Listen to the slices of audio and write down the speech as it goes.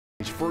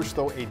First,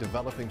 though, a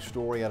developing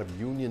story out of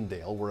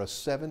Uniondale where a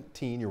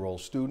 17-year-old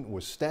student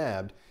was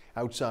stabbed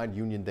outside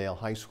Uniondale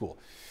High School.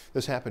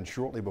 This happened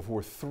shortly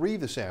before 3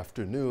 this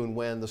afternoon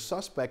when the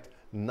suspect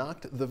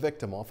knocked the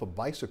victim off a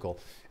bicycle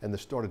and they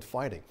started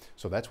fighting.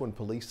 So that's when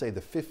police say the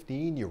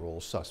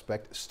 15-year-old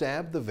suspect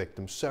stabbed the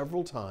victim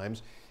several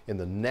times in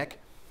the neck,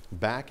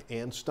 back,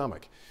 and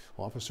stomach.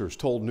 Officers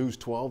told News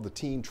 12 the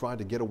teen tried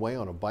to get away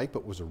on a bike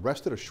but was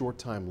arrested a short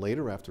time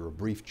later after a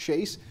brief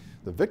chase.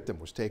 The victim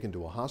was taken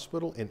to a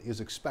hospital and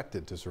is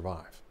expected to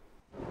survive.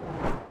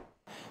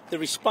 The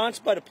response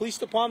by the police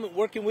department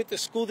working with the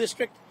school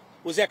district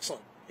was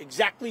excellent.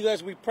 Exactly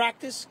as we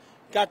practiced,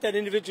 got that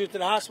individual to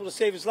the hospital to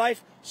save his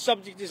life.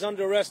 Subject is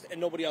under arrest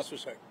and nobody else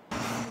was hurt. The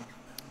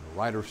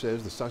writer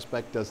says the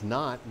suspect does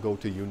not go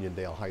to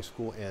Uniondale High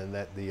School and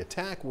that the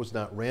attack was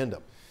not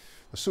random.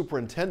 The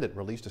superintendent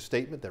released a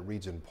statement that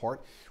reads in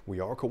part, "We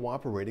are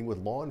cooperating with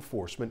law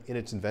enforcement in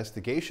its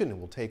investigation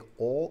and will take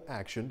all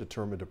action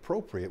determined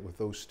appropriate with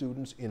those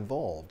students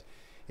involved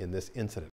in this incident."